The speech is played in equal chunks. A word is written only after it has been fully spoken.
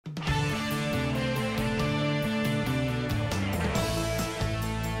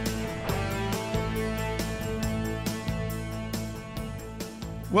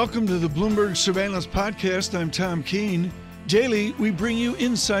Welcome to the Bloomberg Surveillance Podcast. I'm Tom Keene. Daily, we bring you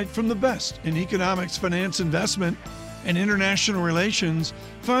insight from the best in economics, finance, investment, and international relations.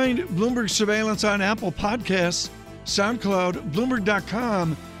 Find Bloomberg Surveillance on Apple Podcasts, SoundCloud,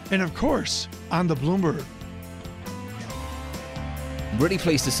 Bloomberg.com, and of course, on the Bloomberg. Really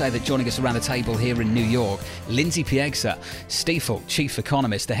pleased to say that joining us around the table here in New York, Lindsay Piegza, Stifel chief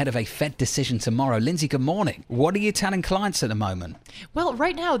economist, ahead of a Fed decision tomorrow. Lindsay, good morning. What are you telling clients at the moment? Well,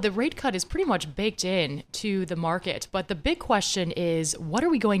 right now, the rate cut is pretty much baked in to the market. But the big question is, what are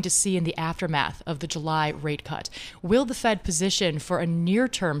we going to see in the aftermath of the July rate cut? Will the Fed position for a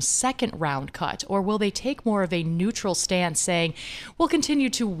near-term second round cut, or will they take more of a neutral stance saying, we'll continue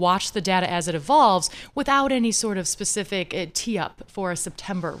to watch the data as it evolves without any sort of specific tee-up for a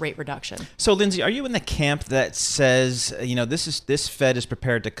September rate reduction? So, Lindsay, are you in the camp that says, this Fed is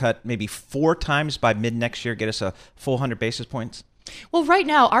prepared to cut maybe 4 times by mid-next year, get us a full 100 basis points? Well, right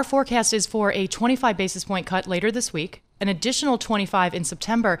now, our forecast is for a 25 basis point cut later this week, an additional 25 in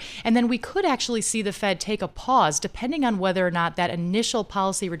September, and then we could actually see the Fed take a pause depending on whether or not that initial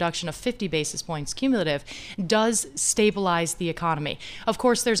policy reduction of 50 basis points cumulative does stabilize the economy. Of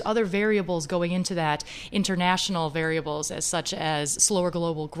course, there's other variables going into that, international variables such as slower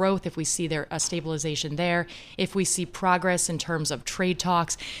global growth, if we see there a stabilization there, if we see progress in terms of trade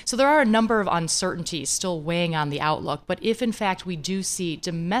talks. So there are a number of uncertainties still weighing on the outlook, but if in fact we do see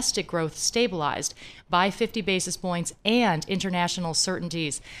domestic growth stabilized by 50 basis points and international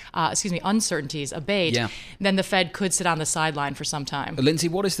uncertainties abate, then the Fed could sit on the sideline for some time. Lindsay,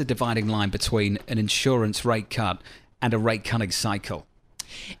 what is the dividing line between an insurance rate cut and a rate cutting cycle?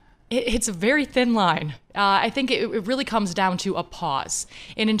 It's a very thin line. I think it really comes down to a pause.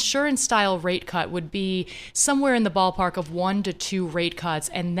 An insurance-style rate cut would be somewhere in the ballpark of 1 to 2 rate cuts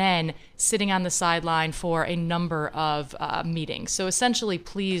and then sitting on the sideline for a number of meetings. So essentially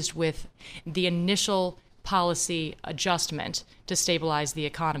pleased with the initial policy adjustment to stabilize the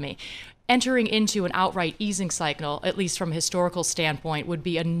economy. Entering into an outright easing cycle, at least from a historical standpoint, would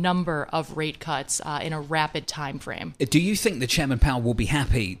be a number of rate cuts in a rapid time frame. Do you think that Chairman Powell will be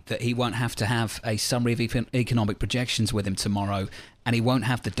happy that he won't have to have a summary of economic projections with him tomorrow, and he won't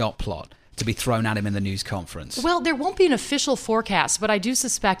have the dot plot to be thrown at him in the news conference? Well, there won't be an official forecast, but I do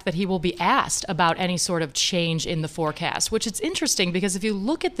suspect that he will be asked about any sort of change in the forecast, which is interesting because if you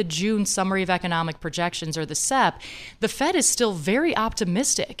look at the June Summary of Economic Projections, or the SEP, the Fed is still very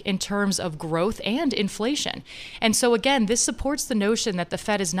optimistic in terms of growth and inflation. And so again, this supports the notion that the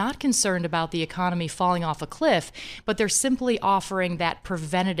Fed is not concerned about the economy falling off a cliff, but they're simply offering that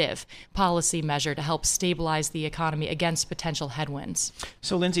preventative policy measure to help stabilize the economy against potential headwinds.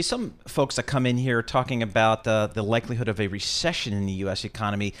 So, Lindsay, some folks that come in here talking about the likelihood of a recession in the U.S.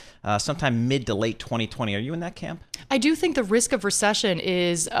 economy sometime mid to late 2020. Are you in that camp? I do think the risk of recession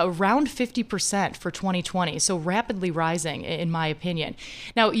is around 50% for 2020, so rapidly rising, in my opinion.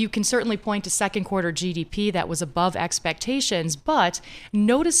 Now, you can certainly point to second quarter GDP that was above expectations, but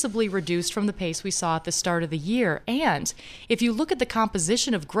noticeably reduced from the pace we saw at the start of the year. And if you look at the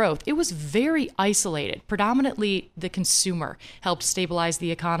composition of growth, it was very isolated. Predominantly, the consumer helped stabilize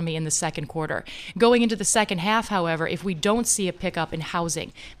the economy in the second quarter. Going into the second half, however, if we don't see a pickup in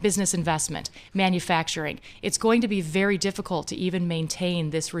housing, business investment, manufacturing, it's going to be very difficult to even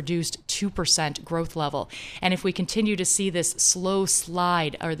maintain this reduced 2% growth level. And if we continue to see this slow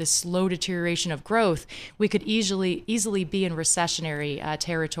slide or this slow deterioration of growth, we could easily be in recessionary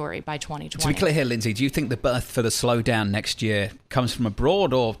territory by 2020. To be clear here, Lindsay, do you think the birth for the slowdown next year comes from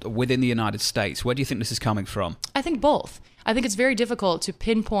abroad or within the United States? Where do you think this is coming from? I think both. I think it's very difficult to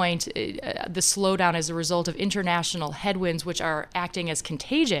pinpoint the slowdown as a result of international headwinds, which are acting as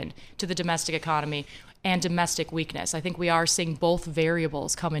contagion to the domestic economy, and domestic weakness. I think we are seeing both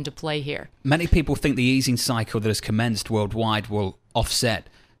variables come into play here. Many people think the easing cycle that has commenced worldwide will offset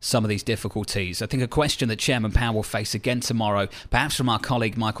some of these difficulties. I think a question that Chairman Powell will face again tomorrow, perhaps from our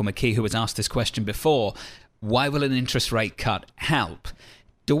colleague Michael McKee, who has asked this question before, why will an interest rate cut help?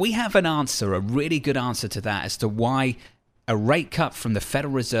 Do we have an answer, a really good answer to that, as to why a rate cut from the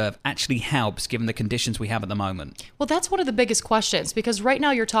Federal Reserve actually helps given the conditions we have at the moment? Well, that's one of the biggest questions, because right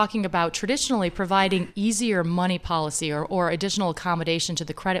now you're talking about traditionally providing easier money policy or additional accommodation to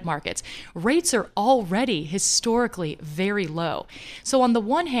the credit markets. Rates are already historically very low. So on the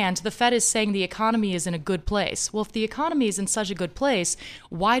one hand, the Fed is saying the economy is in a good place. Well, if the economy is in such a good place,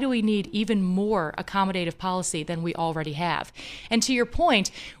 why do we need even more accommodative policy than we already have? And to your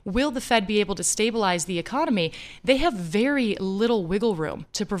point, will the Fed be able to stabilize the economy? They have very very little wiggle room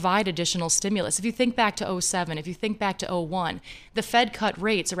to provide additional stimulus. If you think back to '07, if you think back to '01, the Fed cut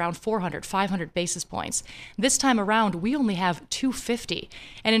rates around 400, 500 basis points. This time around, we only have 250.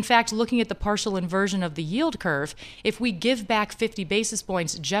 And in fact, looking at the partial inversion of the yield curve, if we give back 50 basis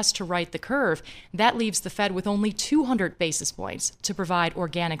points just to right the curve, that leaves the Fed with only 200 basis points to provide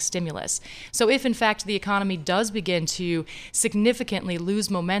organic stimulus. So if in fact the economy does begin to significantly lose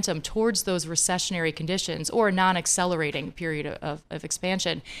momentum towards those recessionary conditions or a non-accelerating period of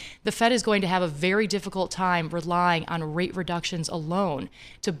expansion, the Fed is going to have a very difficult time relying on rate reductions alone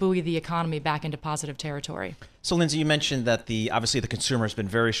to buoy the economy back into positive territory. So, Lindsay, you mentioned that obviously the consumer has been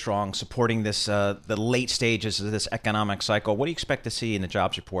very strong, supporting this the late stages of this economic cycle. What do you expect to see in the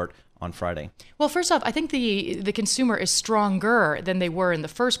jobs report on Friday? Well, first off, I think the consumer is stronger than they were in the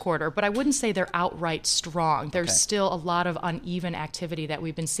first quarter, but I wouldn't say they're outright strong. There's still a lot of uneven activity that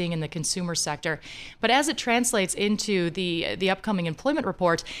we've been seeing in the consumer sector. But as it translates into the upcoming employment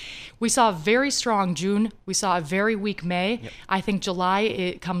report, we saw a very strong June. We saw a very weak May. Yep. I think July,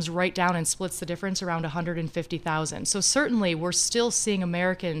 it comes right down and splits the difference around 150,000. So certainly we're still seeing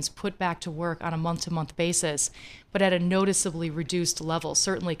Americans put back to work on a month-to-month basis, but at a noticeably reduced level,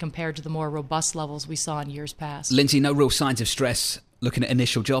 certainly compared to the more robust levels we saw in years past. Lindsay, no real signs of stress looking at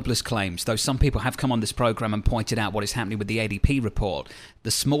initial jobless claims, though some people have come on this program and pointed out what is happening with the ADP report.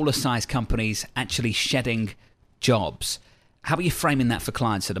 The smaller size companies actually shedding jobs. How are you framing that for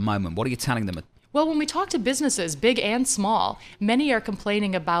clients at the moment? What are you telling them? Well, when we talk to businesses, big and small, many are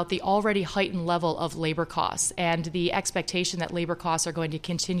complaining about the already heightened level of labor costs and the expectation that labor costs are going to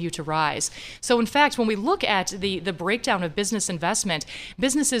continue to rise. So in fact, when we look at the breakdown of business investment,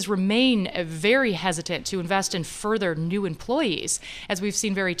 businesses remain very hesitant to invest in further new employees, as we've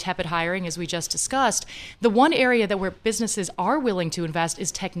seen very tepid hiring, as we just discussed. The one area that where businesses are willing to invest is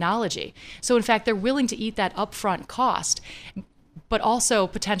technology. So in fact, they're willing to eat that upfront cost, but also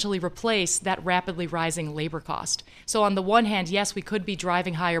potentially replace that rapidly rising labor cost. So on the one hand, yes, we could be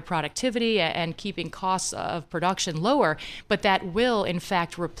driving higher productivity and keeping costs of production lower, but that will in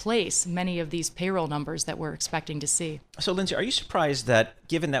fact replace many of these payroll numbers that we're expecting to see. So Lindsay, are you surprised that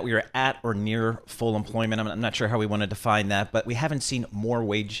given that we are at or near full employment, I'm not sure how we want to define that, but we haven't seen more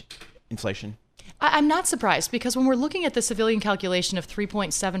wage inflation? I'm not surprised, because when we're looking at the civilian calculation of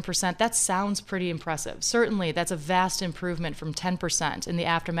 3.7%, that sounds pretty impressive. Certainly, that's a vast improvement from 10% in the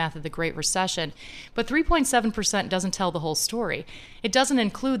aftermath of the Great Recession. But 3.7% doesn't tell the whole story. It doesn't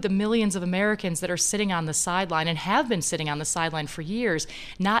include the millions of Americans that are sitting on the sideline and have been sitting on the sideline for years,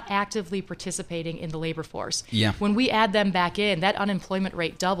 not actively participating in the labor force. Yeah. When we add them back in, that unemployment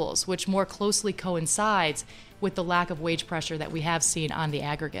rate doubles, which more closely coincides with the lack of wage pressure that we have seen on the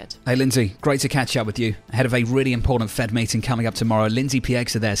aggregate. Hey, Lindsay, great to catch up with you. Ahead of a really important Fed meeting coming up tomorrow. Lindsay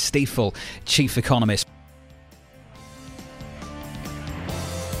Piegza there, Stifel Chief Economist.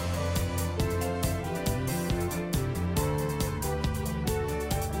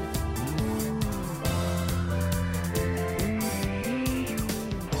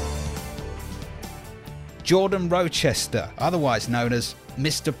 Jordan Rochester, otherwise known as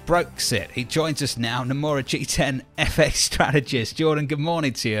Mr. Brexit. He joins us now, Nomura G10 FX strategist. Jordan, good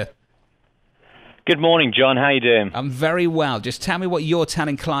morning to you. Good morning, John. How are you doing? I'm very well. Just tell me what you're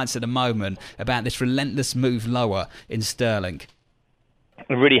telling clients at the moment about this relentless move lower in sterling.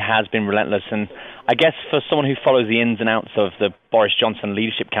 It really has been relentless. And I guess for someone who follows the ins and outs of the Boris Johnson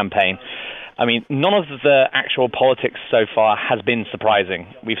leadership campaign, I mean, none of the actual politics so far has been surprising.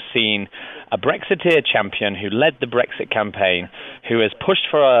 We've seen a Brexiteer champion who led the Brexit campaign, who has pushed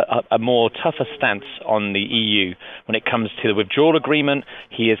for a more tougher stance on the EU when it comes to the withdrawal agreement.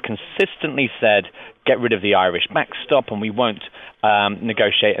 He has consistently said, get rid of the Irish backstop and we won't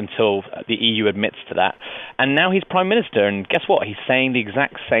negotiate until the EU admits to that. And now he's Prime Minister, and guess what? He's saying the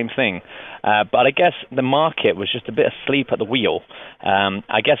exact same thing. But I guess the market was just a bit asleep at the wheel.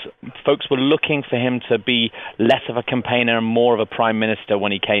 I guess folks were looking for him to be less of a campaigner and more of a Prime Minister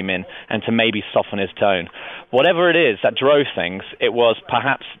when he came in, and to maybe soften his tone. Whatever it is that drove things, it was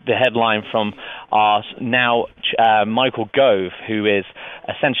perhaps the headline from our now Michael Gove, who is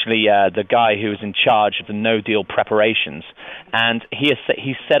essentially the guy who is in charge of the no-deal preparations. And he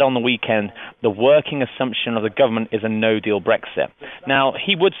said on the weekend, the working assumption of the government is a no-deal Brexit. Now,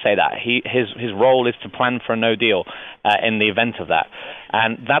 he would say that. His role is to plan for a no-deal in the event of that.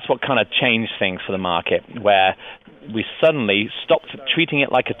 And that's what kind of changed things for the market, where we suddenly stopped treating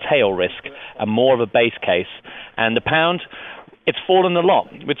it like a tail risk and more of a base case. And the pound, it's fallen a lot.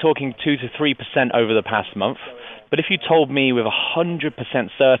 We're talking 2 to 3% over the past month. But if you told me with 100%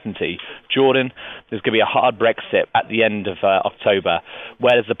 certainty, Jordan, there's going to be a hard Brexit at the end of October,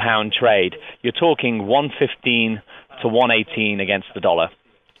 where does the pound trade? You're talking 115 to 118 against the dollar.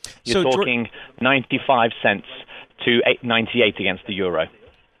 You're talking 95 cents to 98 against the euro.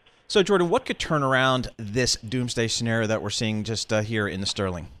 So, Jordan, what could turn around this doomsday scenario that we're seeing just here in the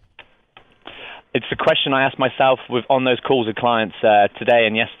sterling? It's a question I asked myself on those calls with clients today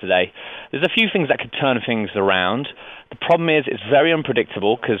and yesterday. There's a few things that could turn things around. The problem is it's very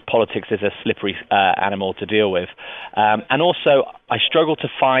unpredictable because politics is a slippery animal to deal with. And also, I struggle to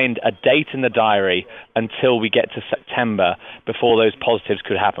find a date in the diary until we get to September before those positives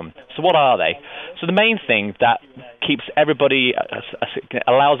could happen. So what are they? So the main thing that keeps everybody,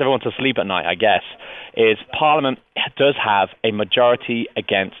 allows everyone to sleep at night, I guess, is Parliament does have a majority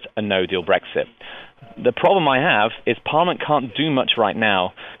against a no-deal Brexit. The problem I have is Parliament can't do much right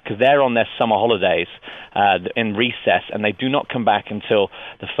now because they're on their summer holidays in recess, and they do not come back until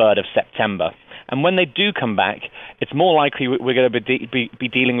the 3rd of September. And when they do come back, it's more likely we're going to be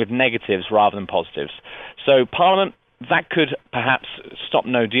dealing with negatives rather than positives. So Parliament, that could perhaps stop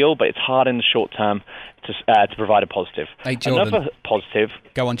no deal, but it's hard in the short term to provide a positive. Hey, Jordan, another positive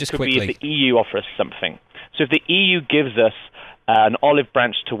go on just could quickly. be if the EU offer us something. So if the EU gives us an olive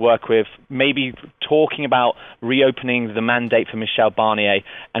branch to work with, maybe talking about reopening the mandate for Michel Barnier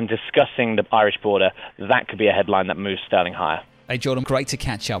and discussing the Irish border, that could be a headline that moves sterling higher. Hey Jordan, great to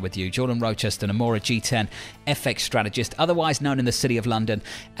catch up with you. Jordan Rochester, Nomura G10 FX strategist, otherwise known in the City of London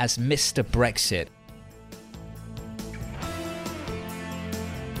as Mr. Brexit.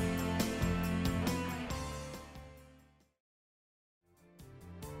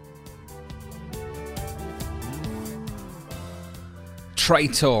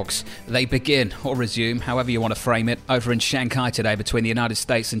 Trade talks, they begin or resume, however you want to frame it, over in Shanghai today between the United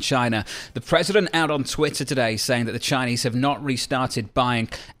States and China. The president out on Twitter today saying that the Chinese have not restarted buying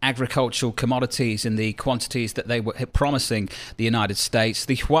agricultural commodities in the quantities that they were promising the United States.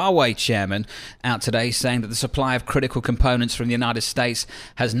 The Huawei chairman out today saying that the supply of critical components from the United States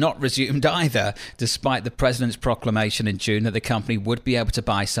has not resumed either, despite the president's proclamation in June that the company would be able to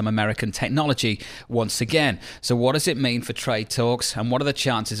buy some American technology once again. So what does it mean for trade talks, and what are the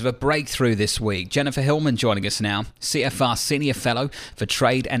chances of a breakthrough this week? Jennifer Hillman joining us now, CFR Senior Fellow for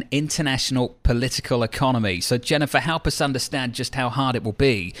Trade and International Political Economy. So Jennifer, help us understand just how hard it will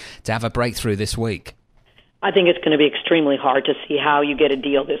be to have a breakthrough this week. I think it's going to be extremely hard to see how you get a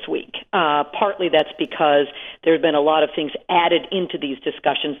deal this week. Partly that's because there have been a lot of things added into these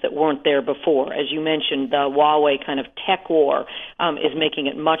discussions that weren't there before. As you mentioned, the Huawei kind of tech war is making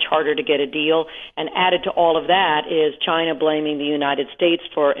it much harder to get a deal. And added to all of that is China blaming the United States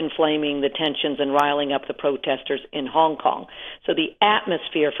for inflaming the tensions and riling up the protesters in Hong Kong. So the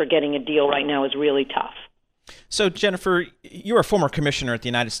atmosphere for getting a deal right now is really tough. So, Jennifer, you're a former commissioner at the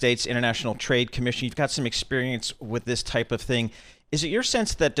United States International Trade Commission. You've got some experience with this type of thing. Is it your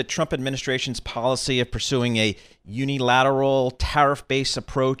sense that the Trump administration's policy of pursuing a unilateral tariff-based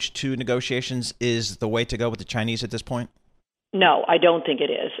approach to negotiations is the way to go with the Chinese at this point? No, I don't think it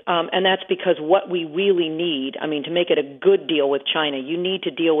is. And that's because what we really need, to make it a good deal with China, you need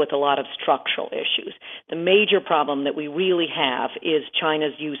to deal with a lot of structural issues. The major problem that we really have is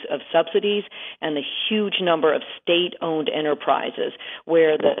China's use of subsidies and the huge number of state-owned enterprises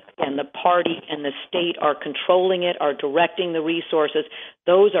where the party and the state are controlling it, are directing the resources.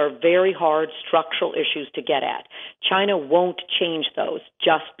 Those are very hard structural issues to get at. China won't change those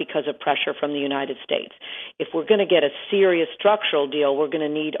just because of pressure from the United States. If we're going to get a serious structural deal, we're going to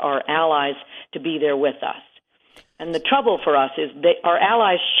need our allies to be there with us. And the trouble for us is that our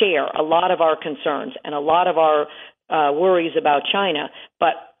allies share a lot of our concerns and a lot of our worries about China,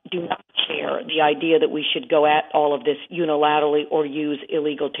 but do not share the idea that we should go at all of this unilaterally or use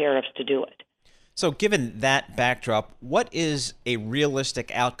illegal tariffs to do it. So given that backdrop, what is a realistic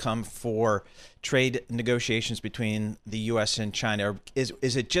outcome for trade negotiations between the U.S. and China? Is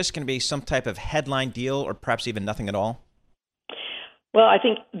it just going to be some type of headline deal or perhaps even nothing at all? Well, I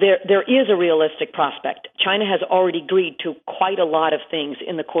think there is a realistic prospect. China has already agreed to quite a lot of things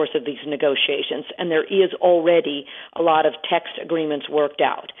in the course of these negotiations, and there is already a lot of text agreements worked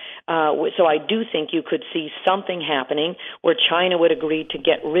out. So I do think you could see something happening where China would agree to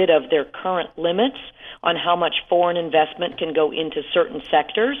get rid of their current limits on how much foreign investment can go into certain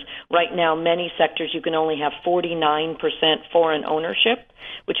sectors. Right now, many sectors you can only have 49% foreign ownership,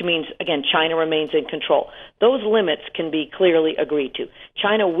 which means, again, China remains in control. Those limits can be clearly agreed to.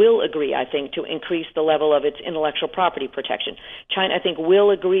 China will agree, I think, to increase the level of its intellectual property protection. China, I think,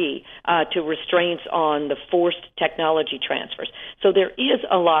 will agree to restraints on the forced technology transfers. So there is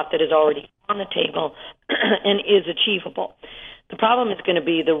a lot that is already on the table and is achievable. The problem is going to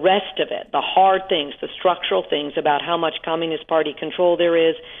be the rest of it, the hard things, the structural things about how much Communist Party control there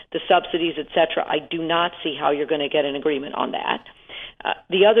is, the subsidies, etc. I do not see how you're going to get an agreement on that.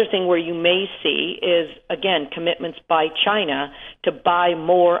 The other thing where you may see is, again, commitments by China to buy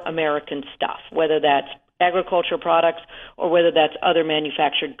more American stuff, whether that's agricultural products or whether that's other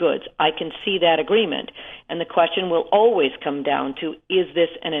manufactured goods. I can see that agreement. And the question will always come down to, is this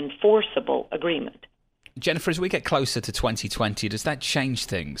an enforceable agreement? Jennifer, as we get closer to 2020, does that change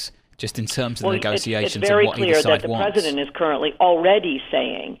things? Just in terms of the negotiations it's very and what clear either side that the wants? president is currently already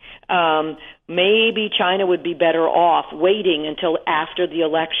saying maybe China would be better off waiting until after the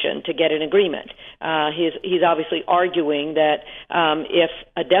election to get an agreement. He's obviously arguing that if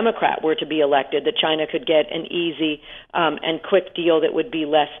a Democrat were to be elected, that China could get an easy and quick deal that would be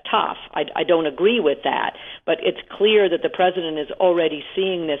less tough. I don't agree with that, but it's clear that the president is already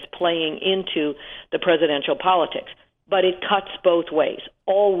seeing this playing into the presidential politics. But it cuts both ways.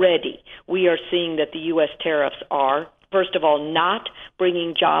 Already, we are seeing that the U.S. tariffs are, first of all, not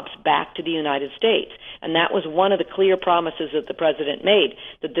bringing jobs back to the United States. And that was one of the clear promises that the president made,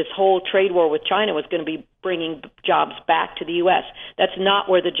 that this whole trade war with China was going to be bringing jobs back to the U.S. That's not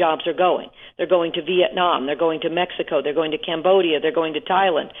where the jobs are going. They're going to Vietnam, they're going to Mexico, they're going to Cambodia, they're going to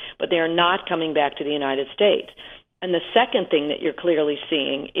Thailand, but they are not coming back to the United States. And the second thing that you're clearly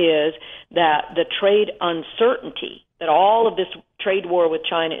seeing is that the trade uncertainty that all of this trade war with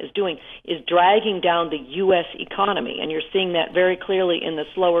China is doing is dragging down the U.S. economy. And you're seeing that very clearly in the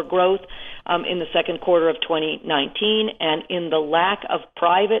slower growth in the second quarter of 2019, and in the lack of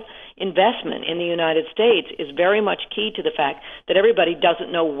private investment in the United States is very much key to the fact that everybody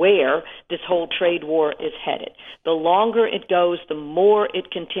doesn't know where this whole trade war is headed. The longer it goes, the more it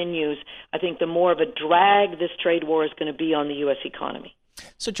continues, I think the more of a drag this trade war is going to be on the U.S. economy.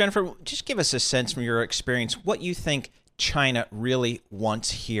 So, Jennifer, just give us a sense from your experience what you think China really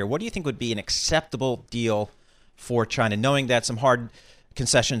wants here. What do you think would be an acceptable deal for China, knowing that some hard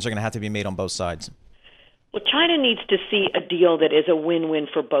concessions are going to have to be made on both sides? Well, China needs to see a deal that is a win-win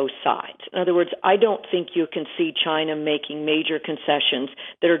for both sides. In other words, I don't think you can see China making major concessions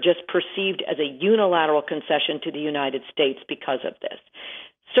that are just perceived as a unilateral concession to the United States because of this.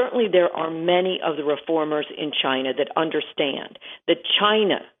 Certainly, there are many of the reformers in China that understand that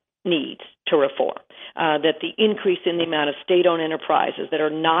China needs to reform, that the increase in the amount of state-owned enterprises that are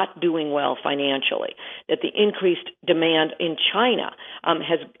not doing well financially, that the increased demand in China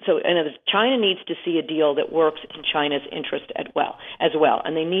China needs to see a deal that works in China's interest as well,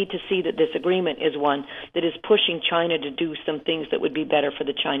 and they need to see that this agreement is one that is pushing China to do some things that would be better for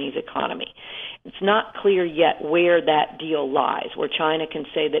the Chinese economy. It's not clear yet where that deal lies, where China can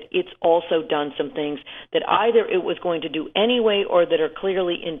say that it's also done some things that either it was going to do anyway or that are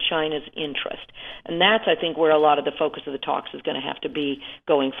clearly in China's interest. And that's, I think, where a lot of the focus of the talks is going to have to be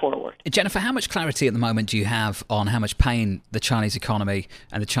going forward. Jennifer, how much clarity at the moment do you have on how much pain the Chinese economy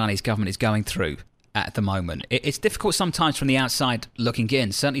and the Chinese government is going through at the moment? It's difficult sometimes from the outside looking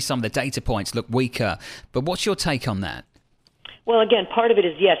in. Certainly some of the data points look weaker. But what's your take on that? Well, again, part of it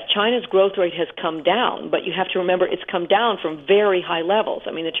is, yes, China's growth rate has come down, but you have to remember it's come down from very high levels.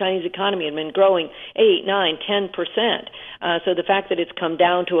 I mean, the Chinese economy had been growing 8, 9, 10%. So the fact that it's come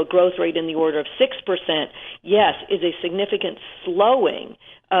down to a growth rate in the order of 6%, yes, is a significant slowing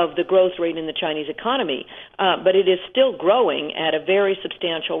of the growth rate in the Chinese economy, but it is still growing at a very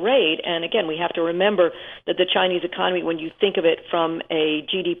substantial rate. And again, we have to remember that the Chinese economy, when you think of it from a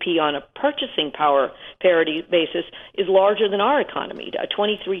GDP on a purchasing power parity basis, is larger than our economy. A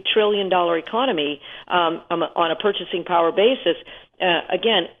 $23 trillion economy on a purchasing power basis,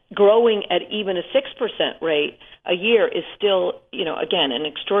 again, growing at even a 6% rate a year is still, again, an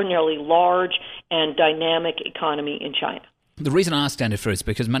extraordinarily large and dynamic economy in China. The reason I asked, Jennifer, is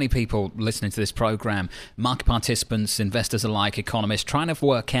because many people listening to this program, market participants, investors alike, economists, trying to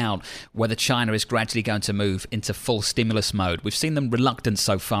work out whether China is gradually going to move into full stimulus mode. We've seen them reluctant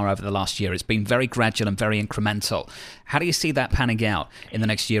so far over the last year. It's been very gradual and very incremental. How do you see that panning out in the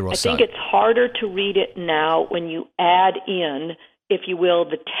next year or so? I think it's harder to read it now when you add in, if you will,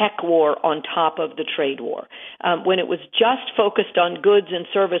 the tech war on top of the trade war. When it was just focused on goods and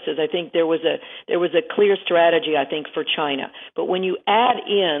services, I think there was a clear strategy, I think, for China. But when you add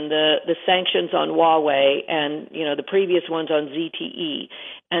in the sanctions on Huawei and the previous ones on ZTE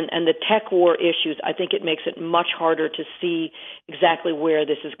and the tech war issues, I think it makes it much harder to see exactly where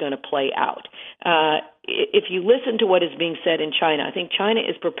this is going to play out. If you listen to what is being said in China, I think China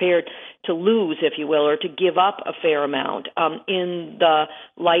is prepared to lose, if you will, or to give up a fair amount in the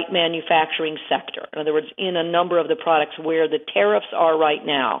light manufacturing sector. In other words, in a number of the products where the tariffs are right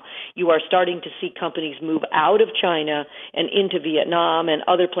now, You are starting to see companies move out of China and into Vietnam and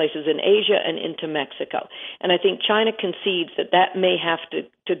other places in Asia and into Mexico. And I think China concedes that that may have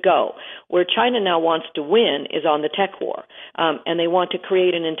to go. Where China now wants to win is on the tech war. And they want to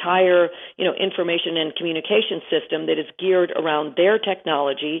create an entire, information and communication system that is geared around their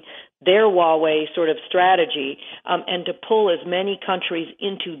technology, their Huawei sort of strategy, and to pull as many countries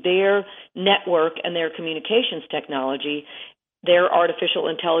into their network and their communications technology, their artificial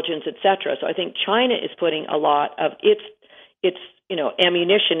intelligence, et cetera. So I think China is putting a lot of its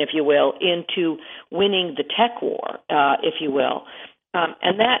ammunition, if you will, into winning the tech war, if you will.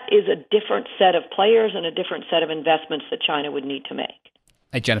 And that is a different set of players and a different set of investments that China would need to make.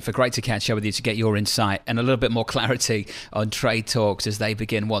 Hey, Jennifer, great to catch up with you to get your insight and a little bit more clarity on trade talks as they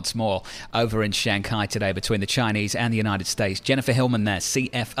begin once more over in Shanghai today between the Chinese and the United States. Jennifer Hillman there,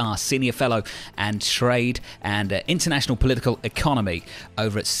 CFR Senior Fellow and Trade and International Political Economy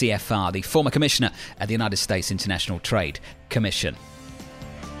over at CFR, the former commissioner at the United States International Trade Commission.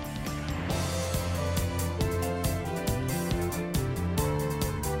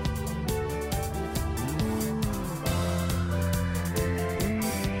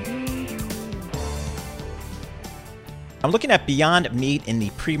 I'm looking at Beyond Meat in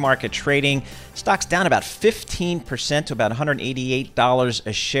the pre-market trading. Stock's down about 15% to about $188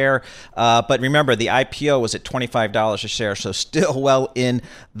 a share. But remember, the IPO was at $25 a share, so still well in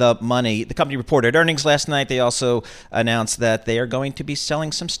the money. The company reported earnings last night. They also announced that they are going to be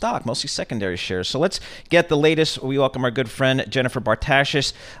selling some stock, mostly secondary shares. So let's get the latest. We welcome our good friend, Jennifer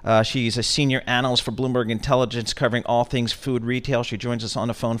Bartashis. She's a senior analyst for Bloomberg Intelligence, covering all things food retail. She joins us on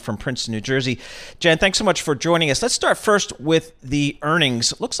the phone from Princeton, New Jersey. Jen, thanks so much for joining us. Let's start first with the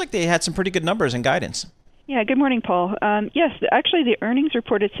earnings. Looks like they had some pretty good numbers and guidance. Yeah, good morning, Paul. Yes, actually, the earnings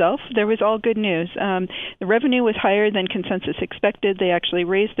report itself, there was all good news. The revenue was higher than consensus expected. They actually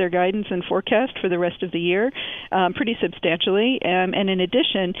raised their guidance and forecast for the rest of the year pretty substantially. And in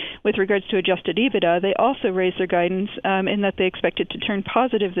addition, with regards to adjusted EBITDA, they also raised their guidance in that they expected to turn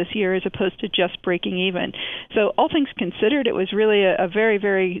positive this year as opposed to just breaking even. So all things considered, it was really a very,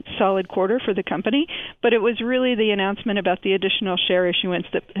 very solid quarter for the company, but it was really the announcement about the additional share issuance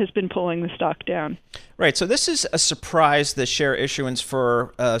that has been pulling the stock down. Right. So this is a surprise, the share issuance,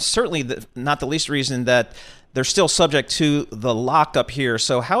 for certainly not the least reason that they're still subject to the lockup here.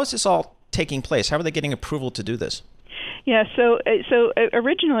 So how is this all taking place? How are they getting approval to do this? Yeah, so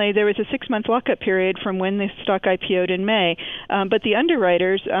originally there was a 6-month lockup period from when the stock IPO'd in May, but the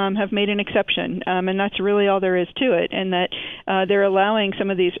underwriters have made an exception, and that's really all there is to it, and that they're allowing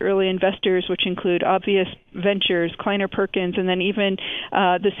some of these early investors, which include Obvious Ventures, Kleiner Perkins, and then even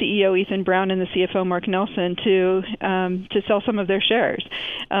the CEO Ethan Brown and the CFO Mark Nelson to sell some of their shares.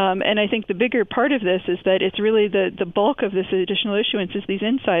 And I think the bigger part of this is that it's really the bulk of this additional issuance is these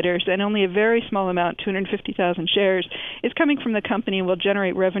insiders, and only a very small amount, 250,000 shares, is coming from the company and will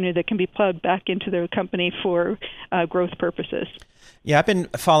generate revenue that can be plowed back into the company for growth purposes. Yeah, I've been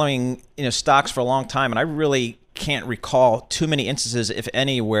following stocks for a long time, and I really can't recall too many instances, if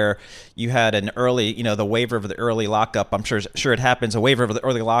any, where you had an early, the waiver of the early lockup. I'm sure it happens, a waiver of the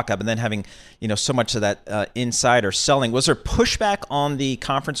early lockup, and then having, so much of that insider selling. Was there pushback on the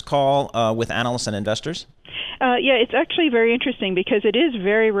conference call with analysts and investors? Yeah, it's actually very interesting because it is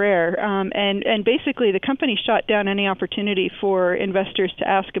very rare, and basically the company shot down any opportunity for investors to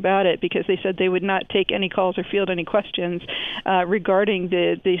ask about it because they said they would not take any calls or field any questions regarding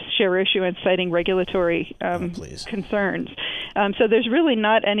the share issuance, citing regulatory concerns. So there's really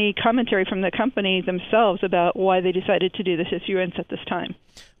not any commentary from the company themselves about why they decided to do this issuance at this time.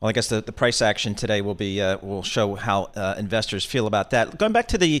 Well, I guess the price action today will show how investors feel about that. Going back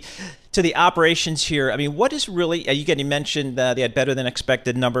to the operations here, I mean, what is really, you mentioned they had better than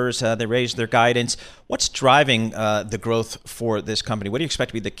expected numbers. They raised their guidance. What's driving the growth for this company? What do you expect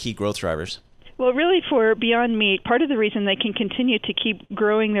to be the key growth drivers? Well, really, for Beyond Meat, part of the reason they can continue to keep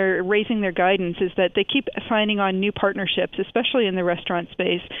raising their guidance is that they keep signing on new partnerships, especially in the restaurant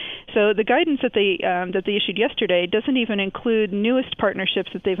space. So the guidance that they issued yesterday doesn't even include newest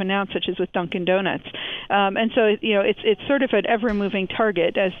partnerships that they've announced, such as with Dunkin' Donuts. And so it's sort of an ever-moving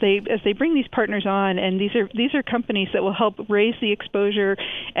target as they bring these partners on, and these are companies that will help raise the exposure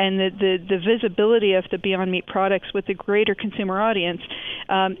and the visibility of the Beyond Meat products with a greater consumer audience.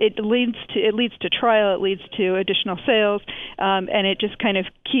 It leads to trial, it leads to additional sales, and it just kind of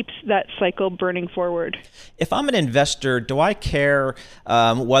keeps that cycle burning forward. If I'm an investor, do I care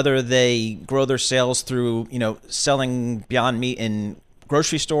whether they grow their sales through selling Beyond Meat in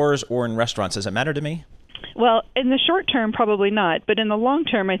grocery stores or in restaurants? Does it matter to me? Well, in the short term, probably not. But in the long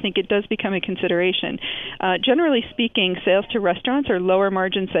term, I think it does become a consideration. Generally speaking, sales to restaurants are lower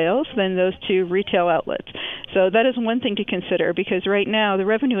margin sales than those to retail outlets. So that is one thing to consider, because right now the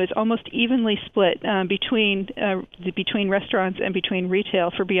revenue is almost evenly split between restaurants and between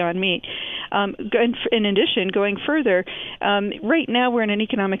retail for Beyond Meat. In addition, going further, right now we're in an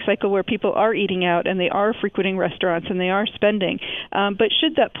economic cycle where people are eating out and they are frequenting restaurants and they are spending. But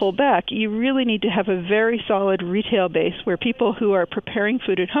should that pull back, you really need to have a very solid retail base where people who are preparing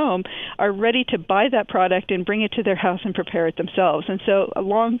food at home are ready to buy that product and bring it to their house and prepare it themselves. And so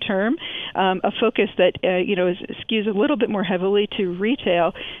long term, a focus that skews a little bit more heavily to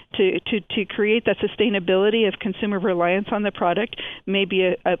retail to create that sustainability of consumer reliance on the product may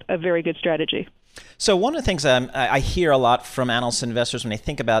be a very good strategy. So one of the things I hear a lot from analysts and investors when they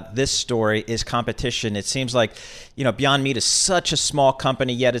think about this story is competition. It seems like, Beyond Meat is such a small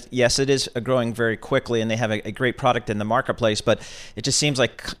company, yet yes, it is growing very quickly, and they have a great product in the marketplace. But it just seems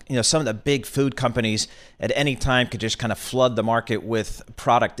like, some of the big food companies at any time could just kind of flood the market with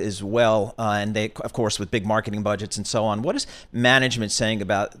product as well, and they, of course, with big marketing budgets and so on. What is management saying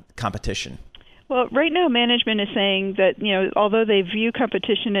about competition? Well, right now management is saying that, although they view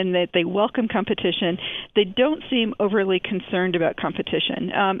competition and that they welcome competition, they don't seem overly concerned about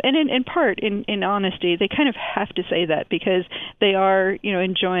competition. And in part, in honesty, they kind of have to say that because they are,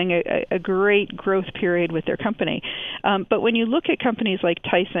 enjoying a great growth period with their company. But when you look at companies like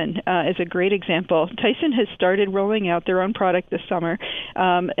Tyson as a great example, Tyson has started rolling out their own product this summer,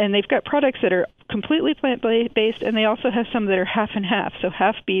 and they've got products that are completely plant-based, and they also have some that are half and half, so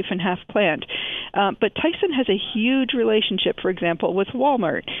half beef and half plant. But Tyson has a huge relationship, for example, with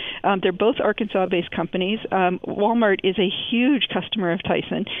Walmart. They're both Arkansas-based companies. Walmart is a huge customer of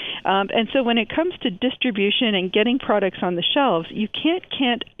Tyson. And so when it comes to distribution and getting products on the shelves, you can't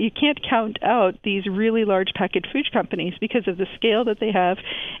count out these really large packaged food companies because of the scale that they have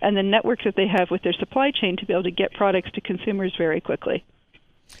and the networks that they have with their supply chain to be able to get products to consumers very quickly.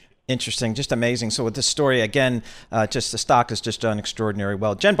 Interesting, just amazing. So with this story, again, just the stock has just done extraordinarily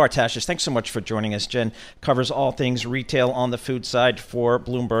well. Jen Bartashis, thanks so much for joining us. Jen covers all things retail on the food side for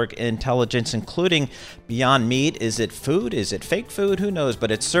Bloomberg Intelligence, including Beyond Meat. Is it food? Is it fake food? Who knows?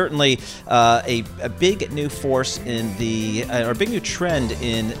 But it's certainly a big new force in or big new trend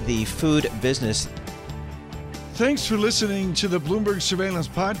in the food business. Thanks for listening to the Bloomberg Surveillance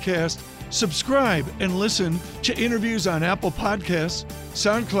Podcast. Subscribe and listen to interviews on Apple Podcasts,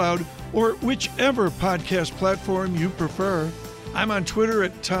 SoundCloud, or whichever podcast platform you prefer. I'm on Twitter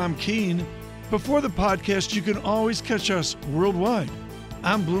at Tom Keene. Before the podcast, you can always catch us worldwide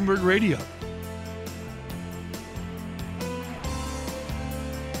on Bloomberg Radio.